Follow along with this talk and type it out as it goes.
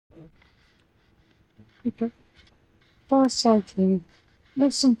Okay. Bicycling.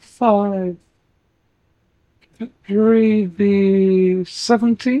 Lesson 5. February the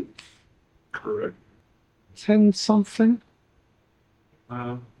 17th? Correct. 10 something?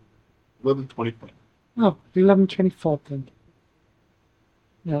 Uh, 11:25. Oh, 11:25 then.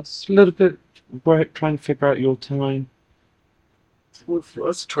 Yes, a little bit work trying to figure out your time. Well,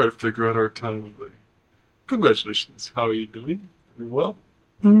 let's try to figure out our time of day. Congratulations. How are you doing? Very well.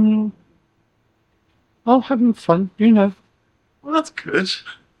 Hmm. Oh, having fun, you know. Well, that's good.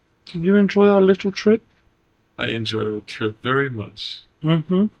 Did you enjoy our little trip? I enjoyed the trip very much.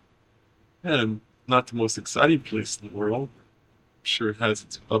 Mm-hmm. And not the most exciting place in the world. I'm sure it has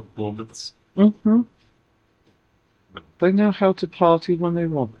its up moments. Mm-hmm. They know how to party when they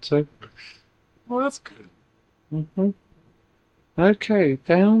want to. Well, that's good. Mm-hmm. Okay,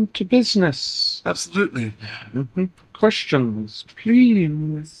 down to business. Absolutely. Mm-hmm. Questions,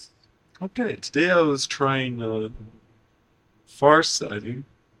 please. Okay, today I was trying farsighting,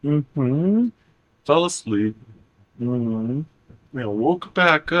 Mm-hmm. fell asleep, Mm-hmm. woke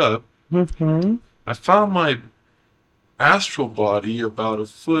back up. Mm-hmm. I found my astral body about a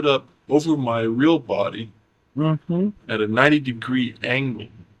foot up over my real body Mm-hmm. at a 90-degree angle.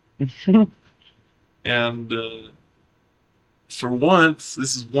 Mm-hmm. And for once,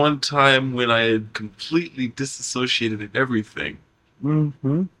 this is one time when I had completely disassociated in everything.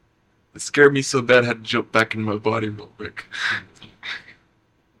 Mm-hmm. It scared me so bad I had to jump back in my body real quick.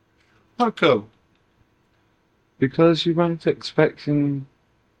 How come? Because you weren't expecting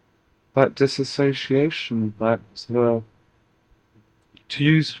that disassociation, to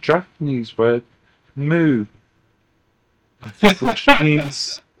use a Japanese word, mu, which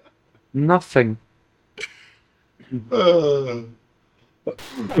means nothing. Uh,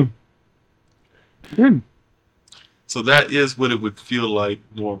 Mm. so that is what it would feel like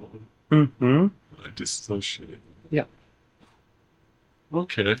normally Mm-hmm. when I disassociate. Yeah.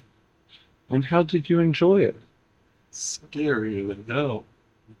 Okay. And how did you enjoy it? Scarier than hell.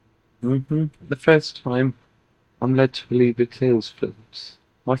 Mm-hmm. The first time, I'm led to believe it is, but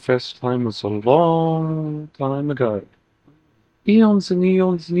my first time was a long time ago. Eons and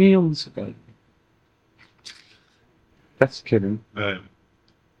eons and eons ago. Just kidding. But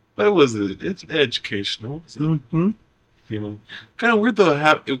it's educational. So, Mm-hmm. kind of weird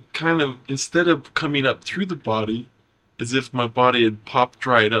though. It kind of instead of coming up through the body, as if my body had popped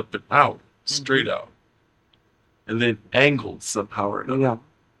right up and out, straight out, and then angled somehow or another. Yeah.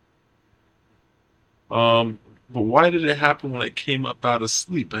 But why did it happen when I came up out of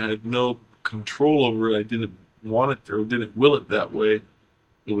sleep? I had no control over it. I didn't want it or didn't will it that way.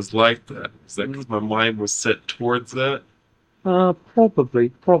 It was like that. Is that because my mind was set towards that?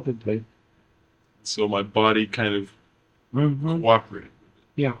 Probably. So my body kind of Mm-hmm. cooperated.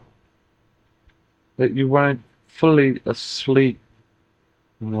 Yeah. That you weren't fully asleep.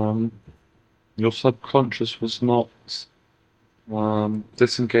 Um, your subconscious was not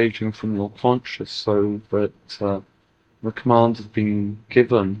disengaging from your conscious, so that the command had been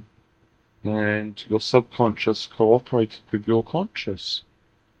given, and your subconscious cooperated with your conscious.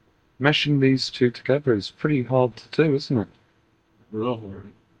 Meshing these two together is pretty hard to do, isn't it? Real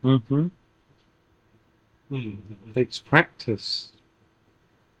hard. Mm-hmm. Hmm. Takes practice.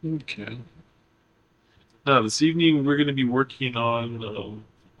 Okay. Now, this evening we're going to be working on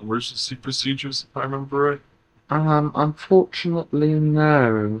emergency procedures, if I remember right. Unfortunately,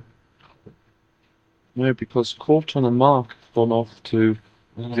 no. No, because Court and Mark have gone off to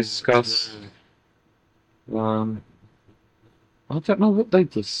discuss. Um, I don't know what they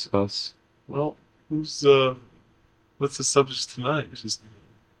discuss. Well, who's what's the subject tonight? Just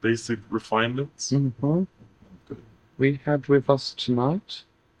basic refinements. Mm-hmm. We have with us tonight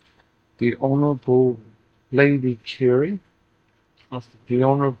the Honourable Lady Curie, the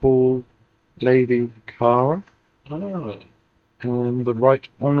Honourable Lady Cara, Ah. and the Right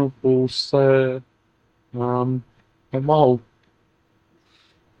Honourable Sir Amal.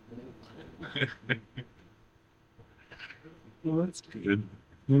 Well, that's good.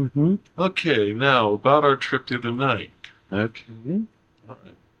 Mm-hmm. Okay, now about our trip the other night. Okay. All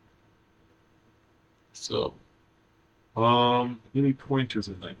right. So, any pointers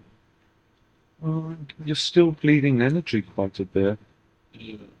in that? You're still bleeding energy quite a bit,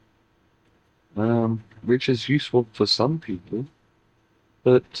 Yeah. which is useful for some people,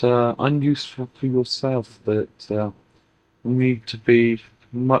 but unuseful for yourself. That you need to be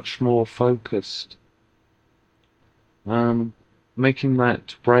much more focused. Um, Making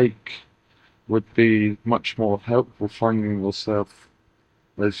that break would be much more helpful. Finding yourself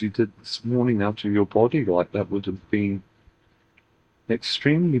as you did this morning out of your body like that would have been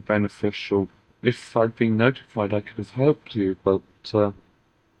extremely beneficial. If I'd been notified, I could have helped you, but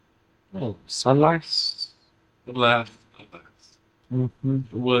Oh, alas. alas, alas. Mm-hmm.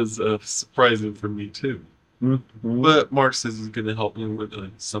 It was surprising for me too. Mm-hmm. But Mark says he's going to help me with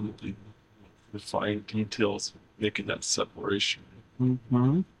some of the fine details, making that separation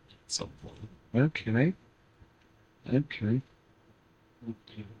Mm-hmm. at some point. Okay. Okay.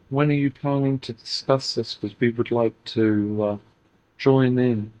 When are you planning to discuss this? Because we would like to join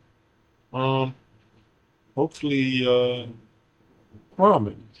in. Um, hopefully,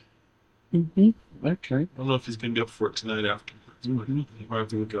 tomorrow. Mm-hmm. Okay. I don't know if he's going to be up for it tonight afterwards, but Mm-hmm. he might have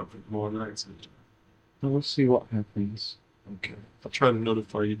to look up for tomorrow night. So. We'll see what happens. Okay. I'll try to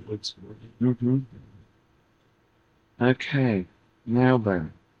notify you once more. Mm-hmm. Okay. Now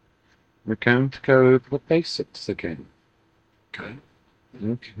then, we're going to go over the basics again. Okay.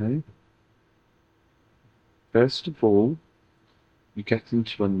 Okay. First of all, you get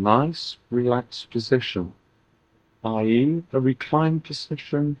into a nice, relaxed position, i.e., a reclined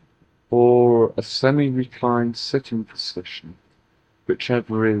position or a semi-reclined sitting position,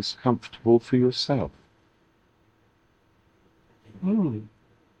 whichever is comfortable for yourself. Okay.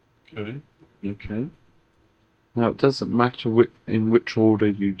 Okay. Now, it doesn't matter in which order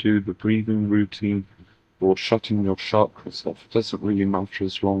you do the breathing routine or shutting your chakras off. It doesn't really matter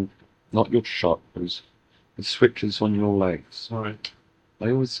as long, not your chakras, the switches on your legs. All right. I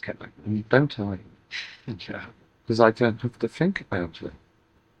always get that, and don't I? Yeah. Because I don't have to think about it.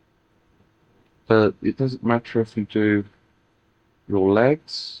 But it doesn't matter if you do your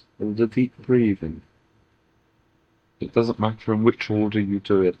legs or the deep breathing. It doesn't matter in which order you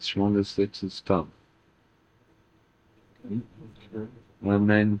do it, as long as it is done. Okay. And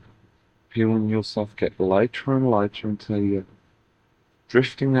then feeling yourself get lighter and lighter until you're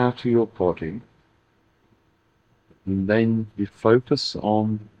drifting out of your body. And then you focus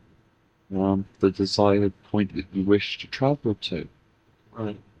on the desired point that you wish to travel to.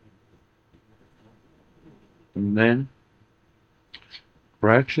 Right. And then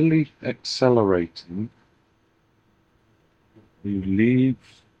gradually accelerating, you leave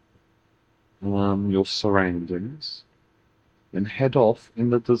your surroundings and head off in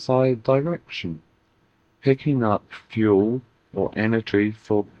the desired direction, picking up fuel or energy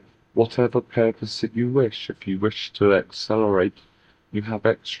for whatever purpose that you wish. If you wish to accelerate, you have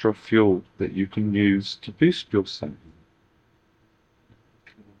extra fuel that you can use to boost yourself.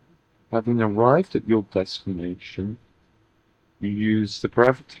 Having arrived at your destination, you use the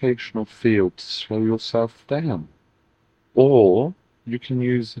gravitational field to slow yourself down. Or you can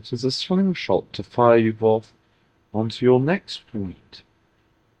use it as a slingshot to fire you off onto your next point.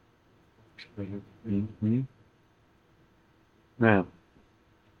 Mm-hmm. Now,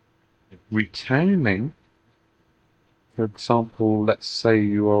 returning, for example, let's say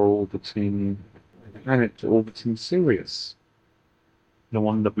you are orbiting planet orbiting Sirius, the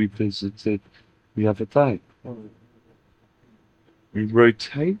one that we visited the other day. You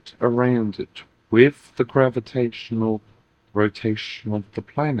rotate around it with the gravitational rotation of the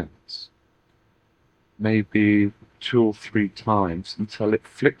planets, maybe 2 or 3 times until it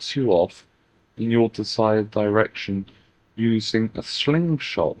flicks you off in your desired direction using a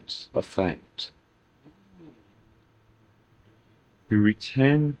slingshot effect. You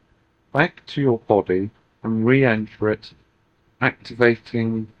return back to your body and re-enter it,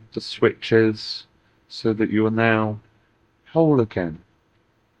 activating the switches so that you are now whole again.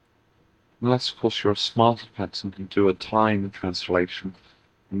 Unless, of course, you're a smarter person and do a time translation,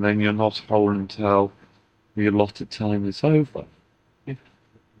 and then you're not whole until the allotted time is over. Yeah.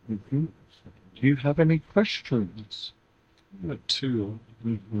 Mm-hmm. Do you have any questions? Yeah, two.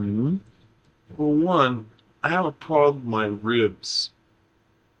 Mm-hmm. Well, one, I have a problem with my ribs.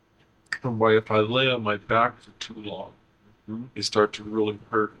 Why, if I lay on my back for too long, they start to really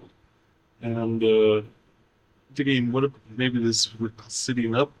hurt. And thinking, what if maybe this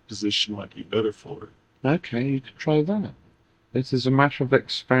sitting up position might be better for it? Okay, you could try that. It is a matter of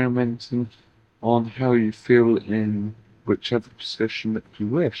experimenting on how you feel in whichever position that you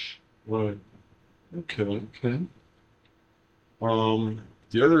wish. Right. Okay. Okay.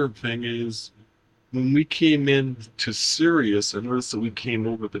 The other thing is, when we came in to Sirius, I noticed that we came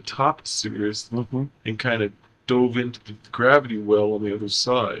over the top of Sirius Mm-hmm. and kind of dove into the gravity well on the other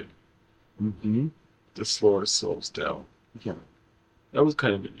side Mm-hmm. to slow ourselves down. Yeah. That was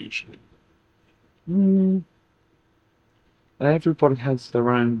kind of unusual. Mm. Everybody has their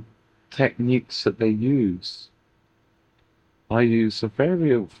own techniques that they use. I use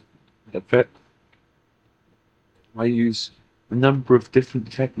I use a number of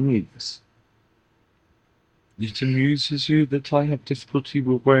different techniques. It amuses you that I have difficulty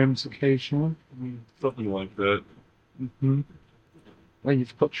with worms occasionally? Something like that. Hmm. Well,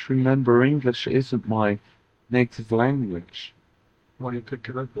 you've got to remember English isn't my native language. Why you pick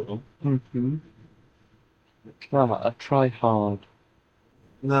it up, though? Mm-hmm. I try hard.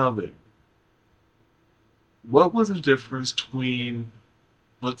 Now then, what was the difference between,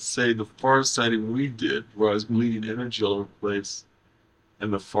 let's say, the far sighting we did, where I was bleeding energy all over the place,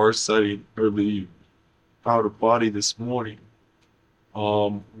 and the far sighting or the out of body this morning?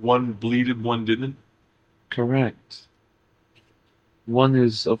 One bleeded, one didn't. Correct. One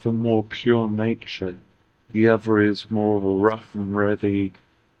is of a more pure nature. The other is more of a rough and ready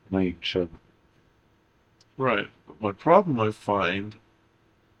nature. Right. But my problem I find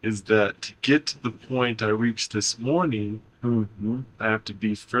is that to get to the point I reached this morning, Mm-hmm. I have to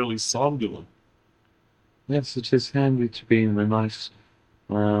be fairly somnolent. Yes, it is handy to be in a nice,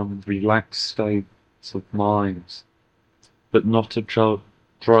 relaxed state of mind, but not a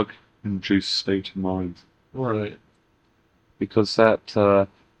drug-induced state of mind, Right. because that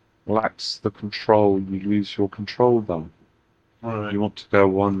lacks the control. You lose your control then. Right. You want to go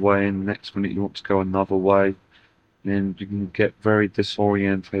one way, and the next minute you want to go another way, and you can get very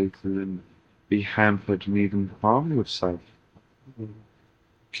disorientated and be hampered and even harm yourself.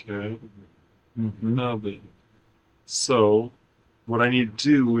 Okay. Mm-hmm. Now then. So, what I need to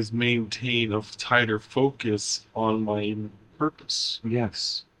do is maintain a tighter focus on my purpose.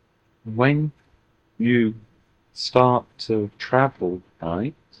 Yes. When you start to travel,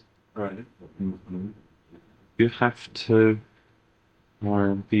 right? Right. Mm-hmm. You have to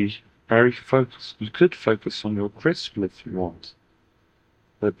be very focused. You could focus on your crystal if you want,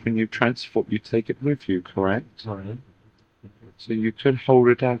 but when you transport, you take it with you, correct? Right. So you could hold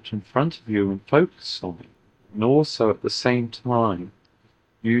it out in front of you and focus on it, and also at the same time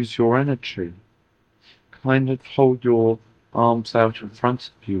use your energy. Kind of hold your arms out in front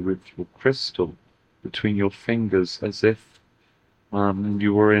of you with your crystal between your fingers as if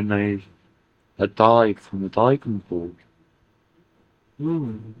you were in a dive from a diving board.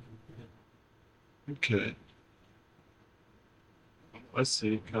 Hmm. Okay. I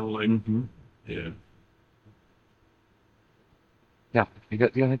see. Kind of like, Mm-hmm. yeah. Yeah, you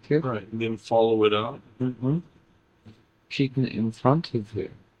get the idea? Right. And then follow it up. Mm-hmm. Keeping it in front of you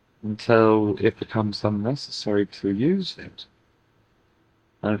until it becomes unnecessary to use it.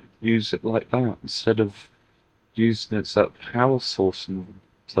 And use it like that instead of using it as a power source and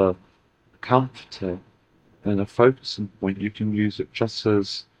to comfort it and a focusing point. You can use it just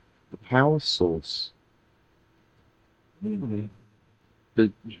as a power source. Hmm.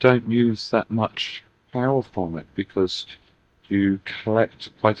 But you don't use that much power from it because you collect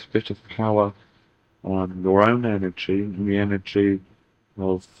quite a bit of power on your own energy and the energy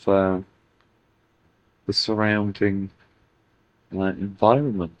of the surrounding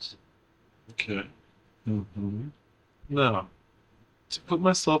environment. Okay. Mm-hmm. Now, to put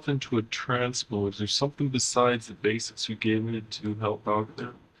myself into a trance mode, is there something besides the basics you gave me to help out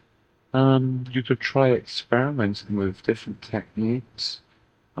there? You could try experimenting with different techniques.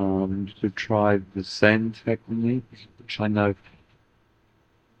 You could try the Zen technique, which I know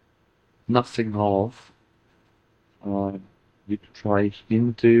nothing of. Uh, you could try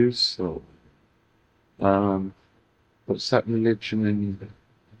Hindus or um, what's that religion in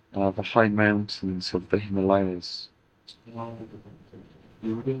the high mountains of the Himalayas?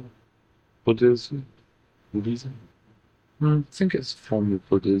 Buddha? Buddhism? Buddhism? I think it's a form of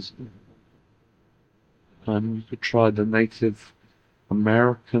Buddhism. You could try the Native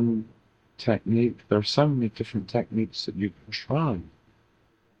American technique. There are so many different techniques that you can try.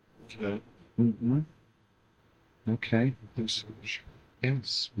 Okay. Mm-hmm. Okay. Research.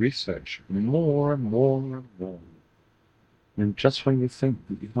 Yes, research more and more and more. And just when you think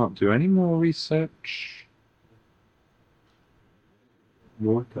that you can't do any more research,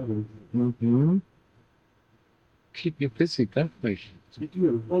 More coming. mm-hmm. Keep you busy, don't we? You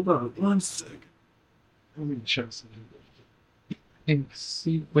do. Hold on 1 second. Let me check something.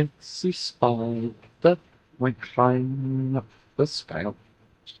 Incy Wincy Spider went climbing up the spout.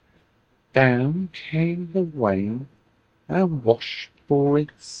 Down came the rain and washed poor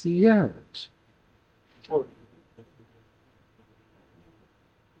Incy out.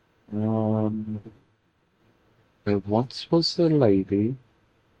 Um, there once was a lady.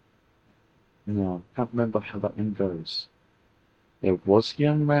 No, I can't remember how that one goes. There was a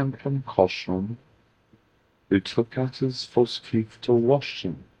young man from Kosham who took out his false teeth to wash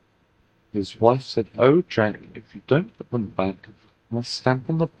them. His wife said, "Oh, Jack, if you don't put them back, I'll stamp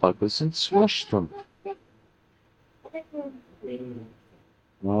on the buggers and swash them."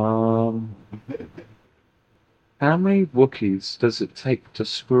 Um, How many Wookiees does it take to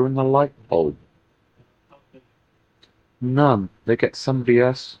screw in a light bulb? None. They get somebody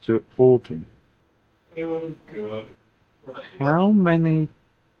else to do it for them. Oh god. How many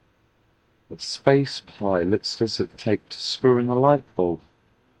space pilots does it take to screw in a light bulb?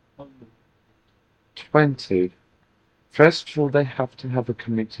 20. First of all, they have to have a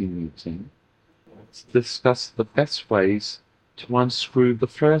committee meeting to discuss the best ways to unscrew the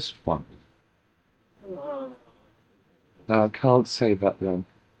first one. I can't say that one.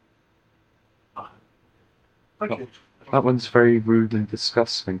 Okay. That one's very rude and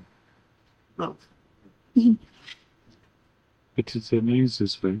disgusting. No. But it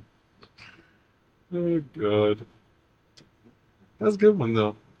amuses me. Oh god. That's a good one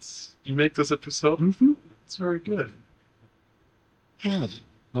though. You make this episode? Mm-hmm. It's very good. Yeah.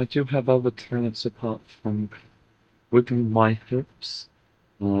 I do have other talents apart from wiggling my hips,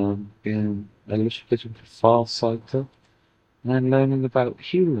 being a little bit of a farsighter, and learning about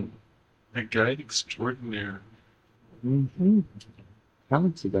healing. A guide extraordinaire. Mm-hmm.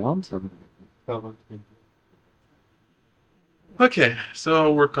 Talented, aren't I? Okay, so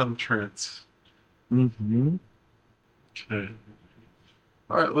I'll work on the trance. Mm-hmm. Okay.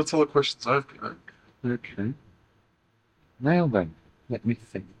 Alright, that's all the questions I've got. Okay. Now then, let me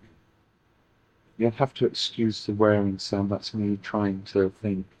think. You'll have to excuse the wearing sound, that's me trying to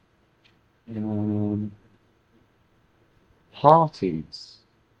think. Parties.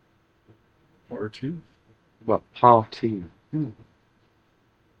 Or two. Well, party.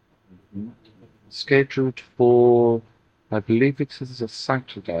 Scheduled for, I believe it is a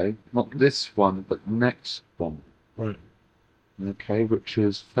Saturday, not this one, but next one. Right. Okay, which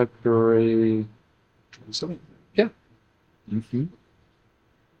is February. 27. Mm-hmm.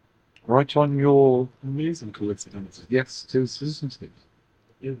 Right on your. Amazing coincidence. Yes, it is, isn't it?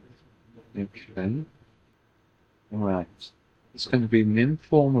 Yeah. Okay. Right. It's going to be an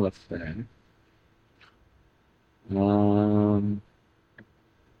informal affair.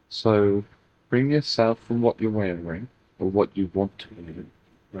 So bring yourself and what you're wearing, or what you want to wear.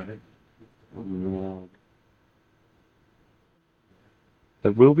 Right.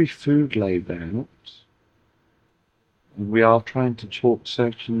 There will be food laid out. And we are trying to talk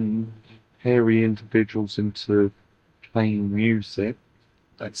certain hairy individuals into playing music.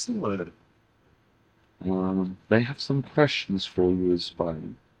 Excellent. They have some questions for you as well,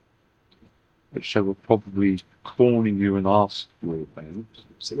 which they will probably corner you and ask you about.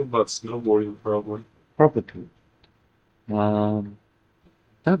 Something about snowboarding, probably. Probably. Don't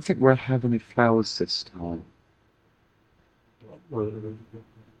think we'll have any flowers this time.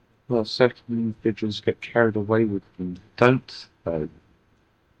 Well, certain individuals get carried away with them, don't they?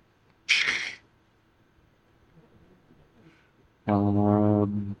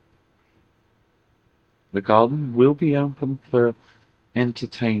 The garden will be open for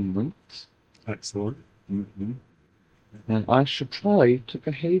entertainment. Excellent. Mm-hmm. And I should try to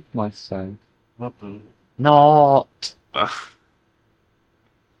behave myself. Uh-oh. Not.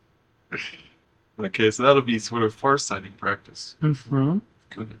 Okay, so that'll be sort of far-sighting practice. Mm-hmm.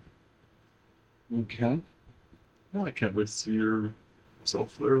 Good. Okay. Well, I can't wait to see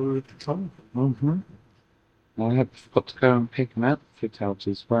yourself there at the time. Mm-hmm. I have got to go and pick an outfit out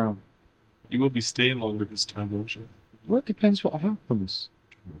as well. You will be staying longer this time, won't you? Well, it depends what happens.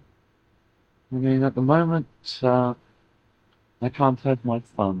 I mean, at the moment, I can't have my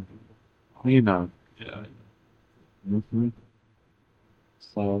fun. You know. Yeah. Mm-hmm.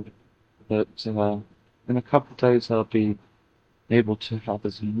 So, but in a couple of days I'll be able to have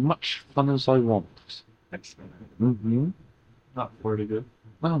as much fun as I want. Excellent. Mm-hmm. Not pretty good.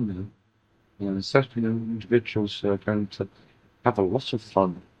 Well, no. Yeah, certainly individuals who are going to have a lot of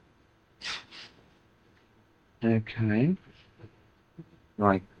fun. Okay.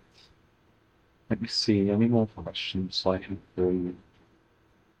 Right. Let me see. Any more questions I have for you?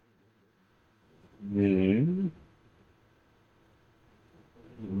 No.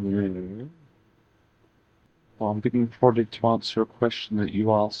 No. Well, I'm being prodded to answer a question that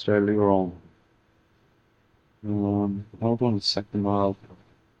you asked earlier on. Hold on a second, I'll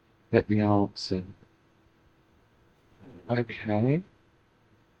get the answer. Okay.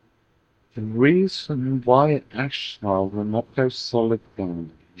 The reason why Astral will not go solid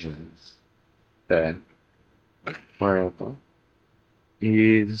damages there, wherever,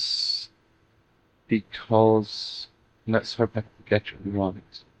 is because, let's hope I can get it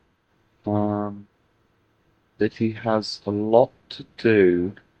right, that he has a lot to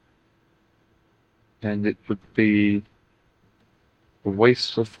do, and it would be a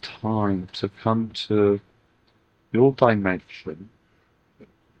waste of time to come to your dimension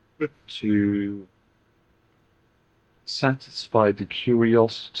to satisfy the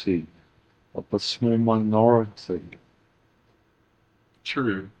curiosity of a small minority.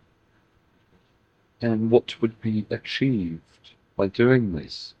 True. And what would be achieved by doing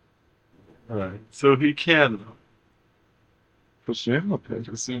this? Right. So he can, Presumably.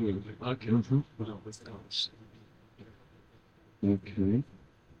 presumably. Okay. Mhm. Okay.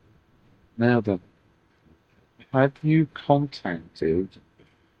 Now then, have you contacted,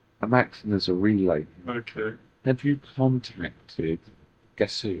 I'm acting as a relay, Okay. have you contacted,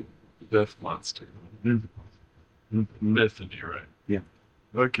 guess who? Death monster. Mm-hmm. Bethany, right? Yeah.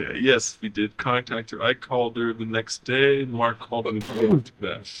 Okay. Yes, we did contact her. I called her the next day. Mark called me after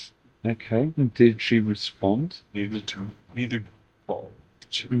that. Okay, and did she respond? Neither called.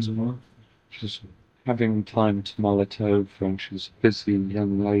 She was Mhm. She's having time to mull it over, and she's a busy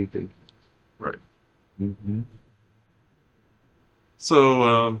young lady. right. Mm-hmm.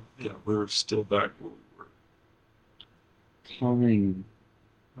 So, yeah, we're still back where we were. Time.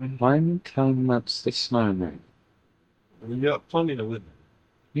 Time that's the snowman. We got plenty of it.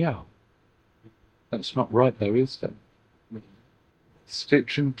 Yeah, that's not right though, is it?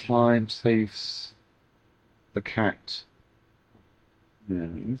 Stitch in time saves the cat.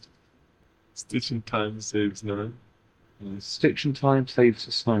 No. Stitch in time saves none. Stitch in time saves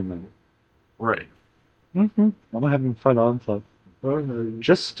the snowman. Right. Mm-hmm. I'm having fun, aren't I?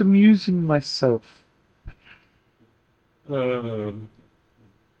 Just amusing myself. Um,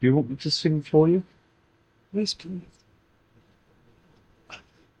 Do you want me to sing for you? yes, please.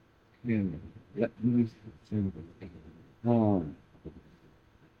 Yeah. Let me think. Oh,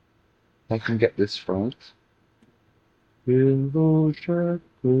 I can get this right. Hello,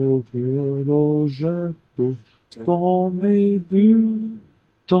 Jacko, hello, Jacko, dans mes vues,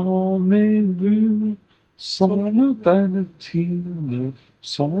 sono Valentine,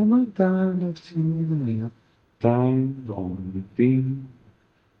 sono Valentine, dang, dong, ding,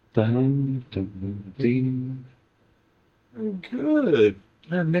 dang, dong, ding. Good.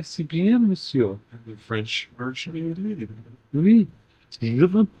 Ah, merci bien, monsieur. The French version indeed. Oui, je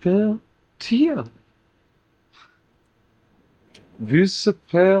m'appelle Tia. Vu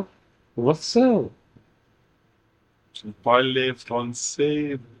s'appelle Russell. Je parle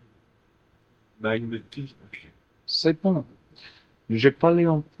français magnifique. C'est bon. J'ai parlé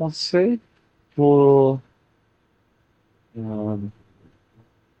en français pour, euh,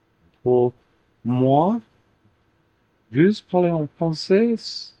 pour moi. Juste parler en français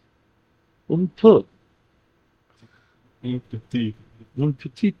un peu, Un petit. un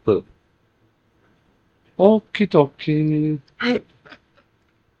petit peu. Okie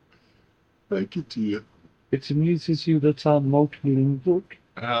Thank you to you. It amuses you that I'm multilingual.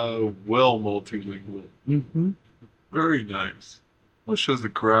 Well multilingual. Mm-hmm. Very nice. Well, shows the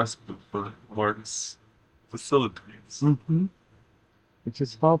grasp of Mark's facilities. Mm-hmm. It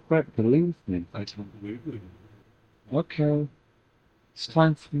is hard work, believe me. I don't believe it. Okay. It's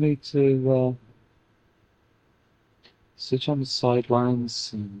time for me to sit on the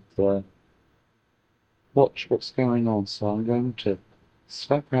sidelines and watch what's going on. So I'm going to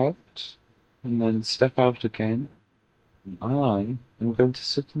step out and then step out again. And I am going to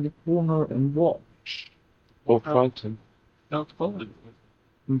sit in the corner and watch. Or try to. How fun.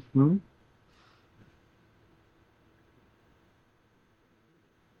 Mm-hmm.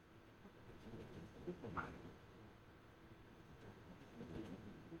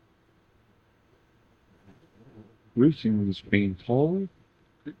 Greeting was being told.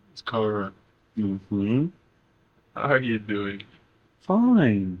 It's Cara. Mm-hmm. How are you doing?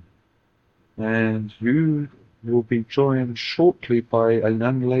 Fine. And you will be joined shortly by a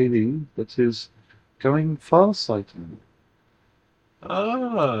young lady that is going far-sighting.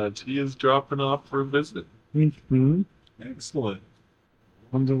 Ah, she is dropping off for a visit. Mm-hmm. Excellent.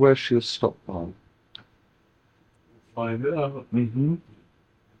 Wonder where she'll stop by. Find out. Mm-hmm.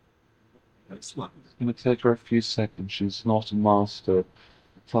 Excellent. It's going to take her a few seconds. She's not a master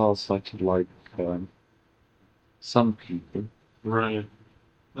far-sighted like some people. Right.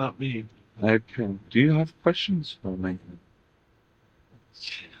 Not me. Okay. Do you have questions for me?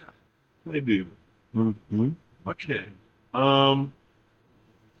 I do. Mm-hmm. Okay.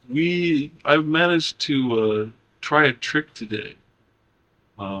 I've managed to try a trick today.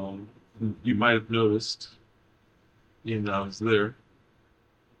 You might have noticed, and I was there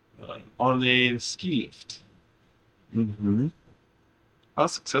on a ski lift. Mm-hmm. How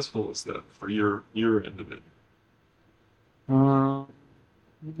successful was that for your end of it?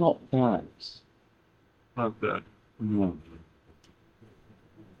 Not that. Not bad. No.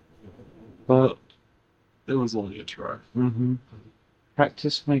 But It was only a try.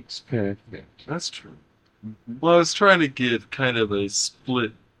 practice makes perfect. That's true. Mhm. Well, I was trying to get kind of a uh,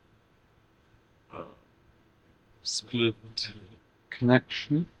 split.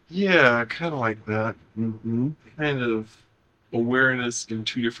 Connection. Yeah, kind of like that. Mm-hmm. Kind of awareness in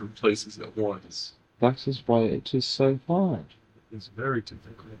two different places at once. That is why it is so hard. It's very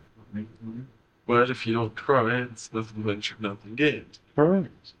difficult. Mhm. But if you don't try, it's nothing ventured, nothing gained.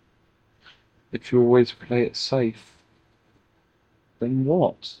 Correct. If you always play it safe, then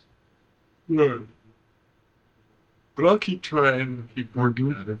what? Right. But I'll keep trying, keep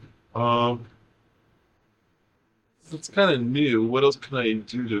working Mhm. at it. Um, it's kind of new. What else can I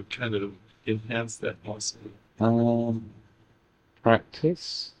do to kind of enhance that possibly? Um,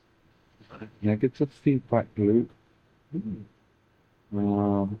 Practice, negative feedback loop,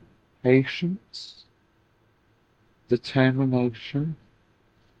 Hmm. patience, determination,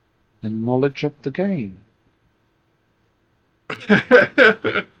 and knowledge of the game.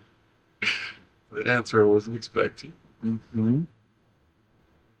 The answer I wasn't expecting. Mm-hmm.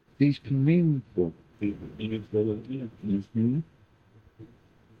 These can meaningful. Meaningful. Mm-hmm.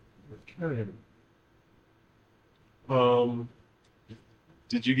 Okay. Um,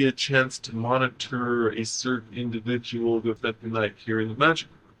 did you get a chance to monitor a certain individual with that night here in the magic?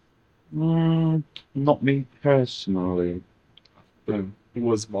 Not me personally. But No. it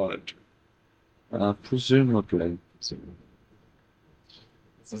was monitored. Presumably. This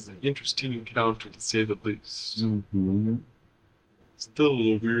is an interesting encounter to say the least. Mm-hmm. Still a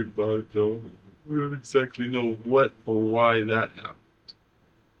little weird about it though. We don't exactly know what or why that happened.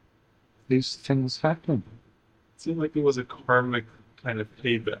 These things happen. It seemed like it was a karmic kind of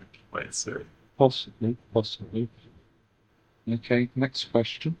payback, you might say. Possibly, possibly. Okay, next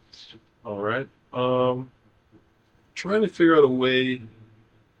question. Alright. Trying to figure out a way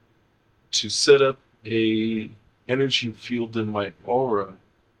to set up a energy field in my aura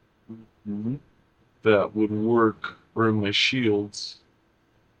Mm-hmm. that would work, or in my shields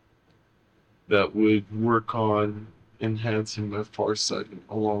that would work on enhancing my farsight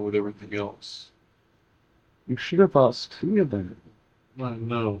along with everything else. You should have asked who then. I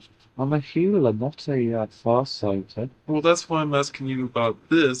know. I'm a healer, not a farsighter. Well, that's why I'm asking you about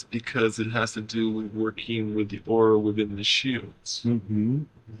this, because it has to do with working with the aura within the shields. Mm-hmm.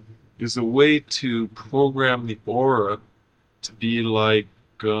 There's a way to program the aura to be like,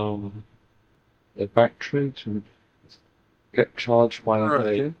 A battery to get charged by right.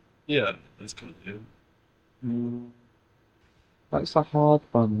 energy. Yeah, that's kind of it. Mm, that's a hard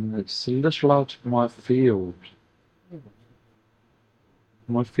one. It's a little out of my field.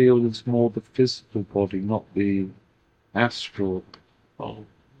 My field is more the physical body, not the astral. Oh,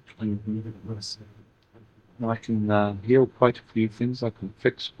 Mm-hmm. I can heal quite a few things. I can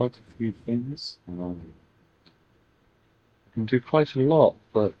fix quite a few things. I can do quite a lot,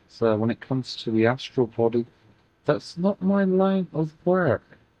 but when it comes to the astral body, that's not my line of work.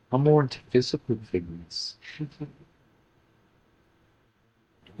 I'm more into physical things.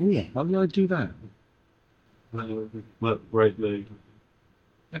 Yeah, how did I do that? left, right leg.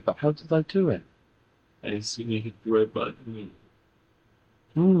 Yeah, but how did I do it? I assume you hit the right button.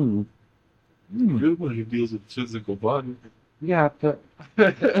 Hmm. Hmm. Good when he deals with physical body. Yeah, but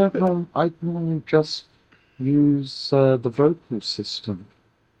I normally just use the vocal system.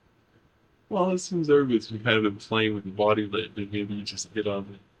 Well, it seems everybody's kind of been playing with the body lately. Maybe you just hit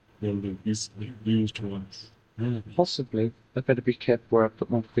on one of the recently used ones. Yeah, possibly. I better be careful where I put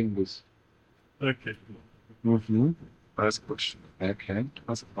my fingers. Okay. Mm-hmm. Last question. Okay.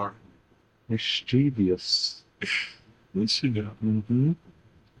 How's it far? Mischievous. At least you know. Mm-hmm.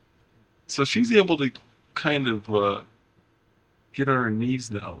 So she's able to kind of get on her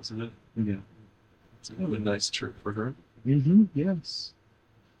knees now, isn't it? Yeah. It's kind of a nice trick for her. Mm-hmm. Yes.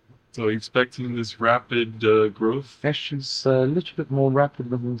 So you expecting this rapid growth? Yeah, she's a little bit more rapid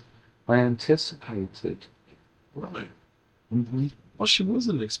than I anticipated. Right. Mm-hmm. Well, she was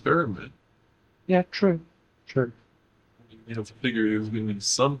an experiment. Yeah, true. True. You have to figure there's going to be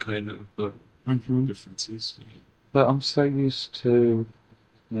some kind of Mm-hmm. differences. But I'm so used to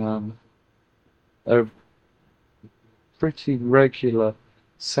um, a pretty regular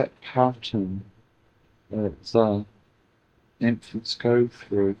set pattern that infants go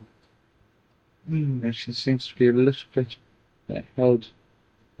through. And she seems to be a little bit ahead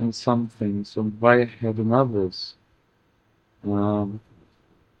in some things and way ahead in others. Um,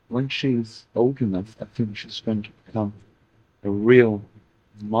 when she's old enough, I think she's going to become a real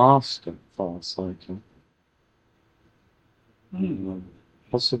master farsighter.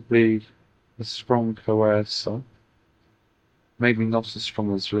 Possibly a strong coercer. Maybe not as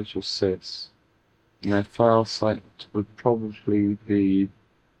strong as little sis. You know, farsight would probably be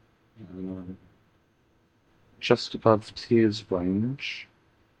um, just above tears range.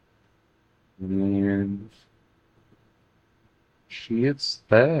 And she is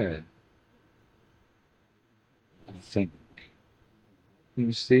there, I think. Can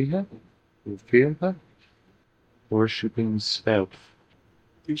you see her? You feel her? Or is she being stealth?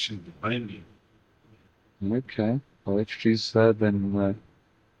 I think she's behind me. Okay. Well, if she's there, then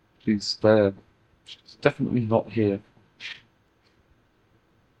she's there. She's definitely not here.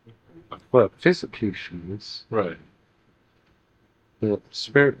 Well, physically she is, Right. but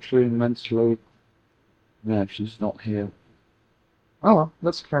spiritually and mentally, yeah, she's not here. Oh well,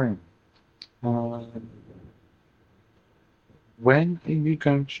 let's carry on. When are you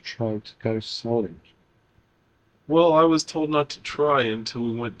going to try to go solid? Well, I was told not to try until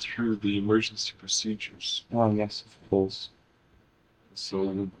we went through the emergency procedures. Oh yes, of course.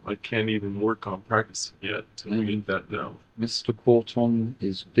 So I can't even work on practicing yet until we get that down. Mr. Corton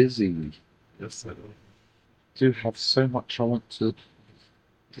is busy. Yes, I know. Do have so much I want to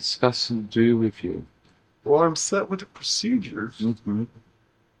discuss and do with you. Well, I'm set with the procedures. Mm-hmm.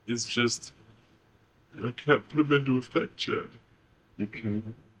 It's just I can't put them into effect yet. Okay.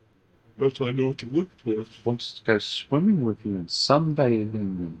 But I know what to look for. Wants to go swimming with you and sunbathing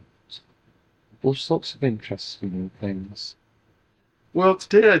and all sorts of interesting things. Well,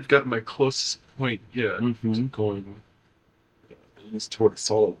 today I've got my closest point yet Mm-hmm. going almost toward a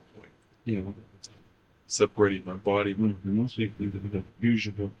solid point. Yeah. Separating my body Mm-hmm. completely than the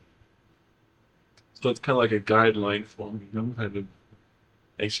usual. So it's kind of like a guideline for me. I'm kind of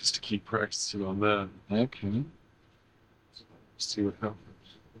anxious to keep practicing on that. Okay. See what happens.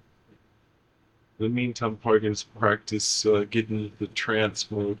 In the meantime, I'm probably going to practice getting into the trance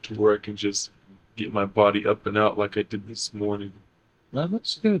mode to where I can just get my body up and out like I did this morning. Well,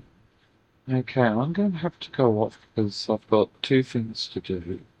 that's good. Okay, I'm going to have to go off because I've got two things to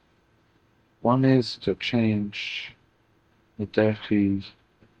do. One is to change the dirty,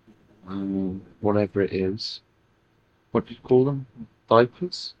 whatever it is. What do you call them?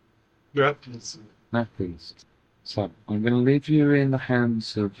 Diapers? That's Nappies. So, I'm going to leave you in the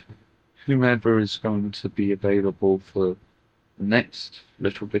hands of whomever is going to be available for the next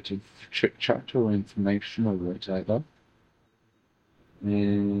little bit of chit-chat or information or whatever.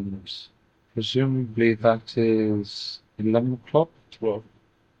 And presumably that is 11 o'clock? 12.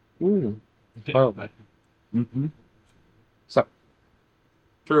 Ooh, 12. Mm-hmm. So,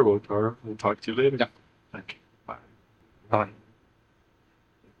 Very well, Tara. We'll talk to you later. Yeah. Thank you. Bye. bye.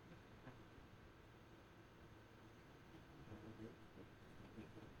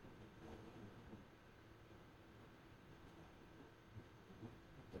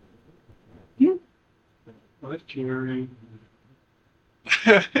 Hi, Jerry.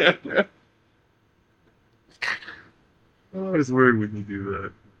 I was worried when you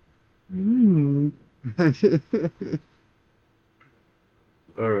do that.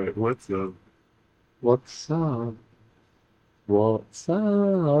 Alright, what's up? What's up? What's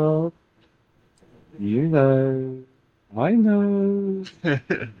up? You know. I know.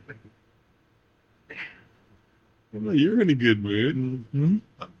 Well, you're in a good mood. Mm-hmm.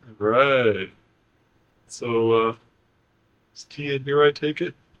 Right. So, is Tia here, I take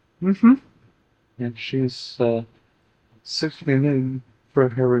it? Mm-hmm. And she's sitting in for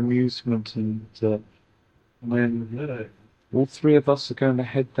her amusement, and when all three of us are going to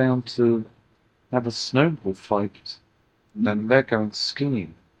head down to have a snowball fight, and then they're going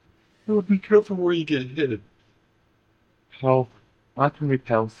skiing. Oh, be careful where you get hit. How I can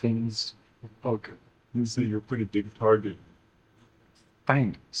repel things. Okay. You say you're a pretty big target.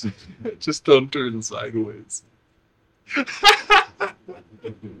 Thanks. Just don't turn sideways.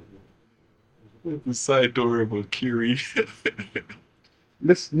 The side door of a Kiri.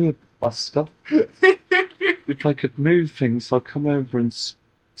 Listen here, Buster. If I could move things, I'd come over and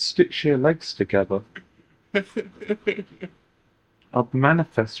stitch your legs together. I'd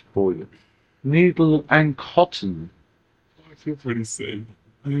manifest for you. Needle and cotton. I feel pretty safe.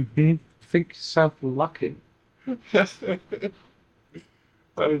 Mm-hmm. Think yourself lucky.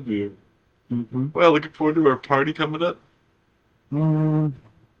 I do. Mm-hmm. Well, looking forward to our party coming up. Not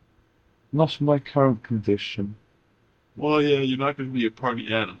in my current condition. Well, yeah, you're not going to be a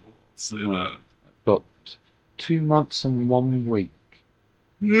party animal. So, No. I've got 2 months and 1 week.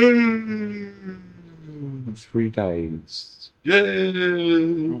 Yay! And 3 days. Yay!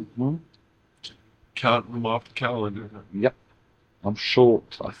 Mm-hmm. Counting them off the calendar. Yep. I'm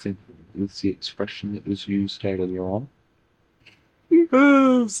short, I think, is the expression that was used earlier on.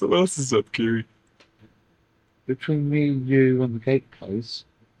 So what else is up, Kiri? Between me, you, and the gate closed,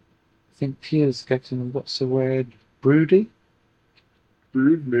 I think Tia's getting, what's the word, broody?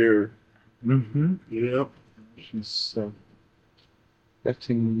 Broodmare. Mm-hmm. Yep. She's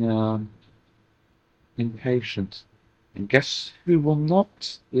getting impatient. And guess who will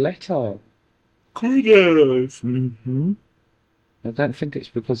not let her? Kudos. Mm-hmm. I don't think it's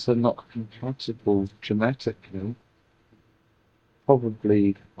because they're not compatible genetically.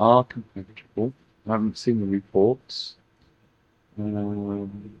 Probably are compatible. I haven't seen the reports. It's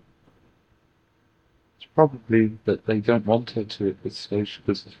probably that they don't want her to at this stage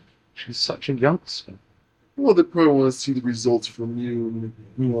because she's such a youngster. Well, they probably want to see the results from you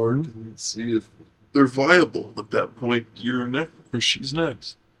and see if they're viable. At that point, you're next, or she's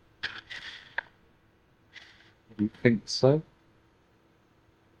next. You think so?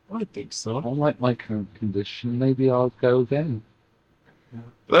 I think I so. like my current condition. Maybe I'll go then.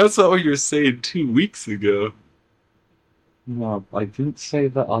 That's not what you were saying 2 weeks ago. No, I didn't say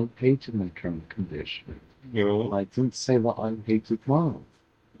that I hated my current condition. No, I didn't say that I hated mine.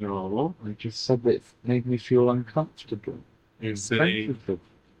 no. I just said that it made me feel uncomfortable. You're saying Sensitive.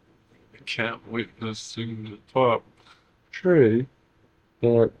 I can't witness thing to top. True,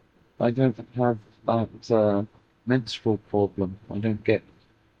 but I don't have that menstrual problem. I don't get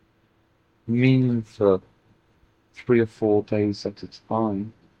mean for 3 or 4 days at a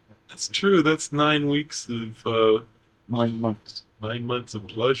time. That's true. That's 9 weeks of 9 months. 9 months of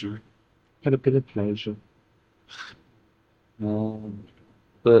pleasure. Had a bit of pleasure.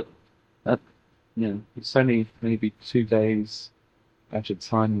 But at, it's only maybe 2 days at a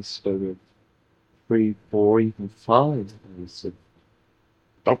time instead of 3, 4, even 5 days.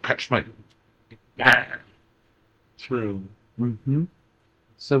 Don't catch me. True. Mm-hmm.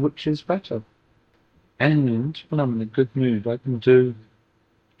 So which is better? And when I'm in a good mood, I can do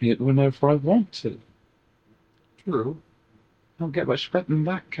it whenever I want to. True. Can't get much better than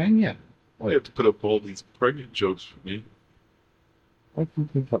that, can you? Why you have to put up all these pregnant jokes for me? I can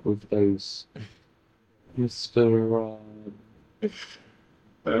keep up with those, Mr.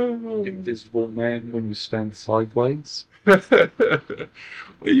 Invisible Man when you stand sideways. Well,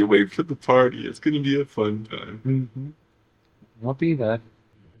 you wait for the party. It's gonna be a fun time. Mm-hmm. I'll be there.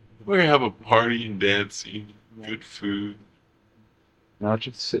 We're gonna have a party and dancing, good food. And I'll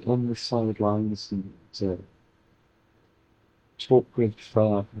just sit on the sidelines and talk with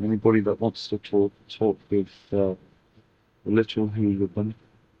anybody that wants to talk with the little hooligan.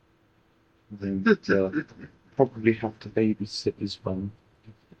 And probably have to babysit as well.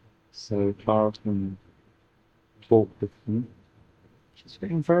 So Clara can talk with him. She's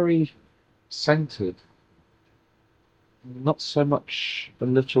getting very centered. Not so much a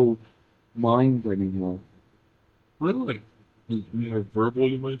little mind anymore. Really? Verbal,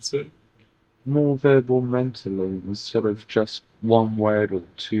 you might say? More verbal mentally instead of just one word or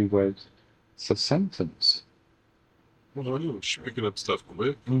 2 words. It's a sentence. Well, I know. She's picking up stuff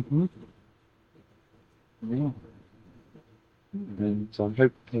quick. Mm-hmm. Yeah. And I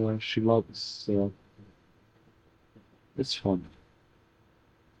hope she likes this one.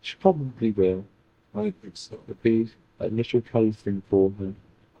 She probably will. I think so. It'll be a little plaything for her.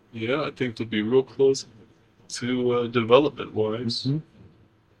 Yeah, I think they'll be real close to development-wise. Mm-hmm.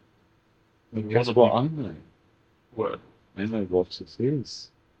 And guess what I know? What? I know what it is.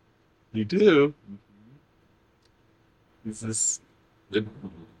 You do? Is this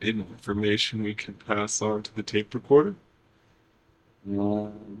information we can pass on to the tape recorder?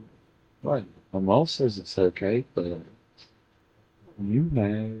 Right. My mom says it's okay, but you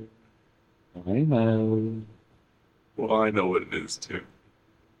know. I know. Well, I know what it is, too.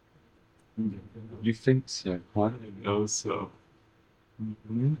 You think so, huh? I know so.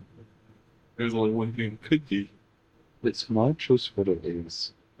 Mm-hmm. There's only one thing it could be. It's my choice what it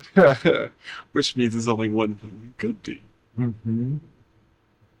is. Which means there's only one thing it could be. Mm-hmm.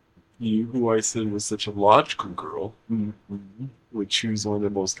 You, who I said was such a logical girl, Mm-hmm. would choose one of the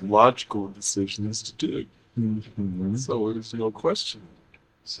most logical decisions to do. Mm-hmm. So there's no question.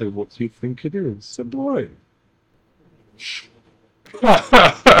 So what do you think it is? It's a boy.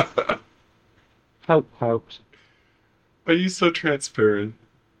 Help out. Are you so transparent?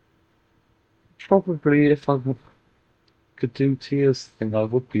 Probably if I could do Tia's thing, I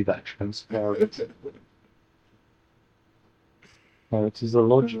would be that transparent. It is a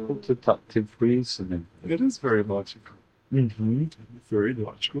logical, deductive reasoning. It is very logical. Mm-hmm. Very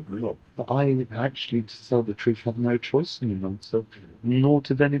logical. No. But I actually, to tell the truth, had no choice anymore, so nor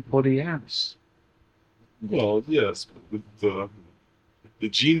did anybody else. Well, yes, but with the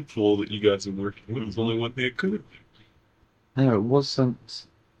gene pool that you guys are working with, there's only one thing it could have been. No, it wasn't,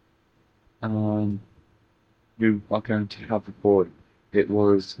 you are going to have a boy. It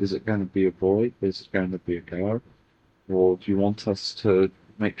was, is it going to be a boy? Is it going to be a girl? Or do you want us to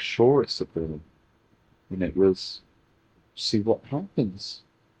make sure it's a boy? And it was, see what happens.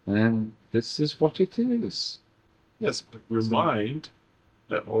 And this is what it is. Yes, but your mind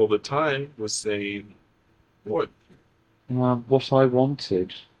that all the time was saying, what? What I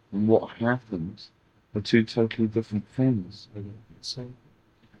wanted and what happened are two totally different things. So,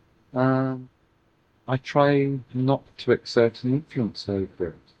 Um, I try not to exert an influence over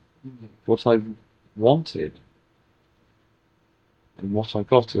it. What I wanted and what I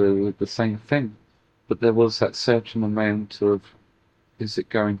got are the same thing. But there was that certain amount of, is it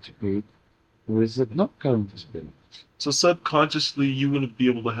going to be, or is it not going to be? so subconsciously, you wouldn't be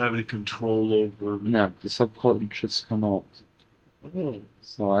able to have any control over. No, the subconscious cannot. Oh.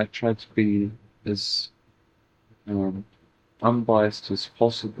 So I try to be as unbiased as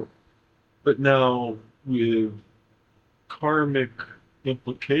possible. But now, with karmic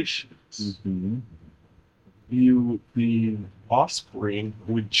implications, Mm-hmm. the offspring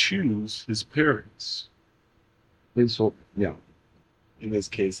would choose his parents. Yeah. In this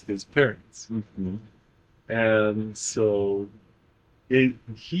case, his parents. Mm-hmm. And so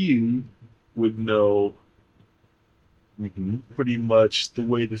he would know Mm-hmm. pretty much the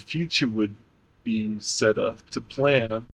way the future would be set up to plan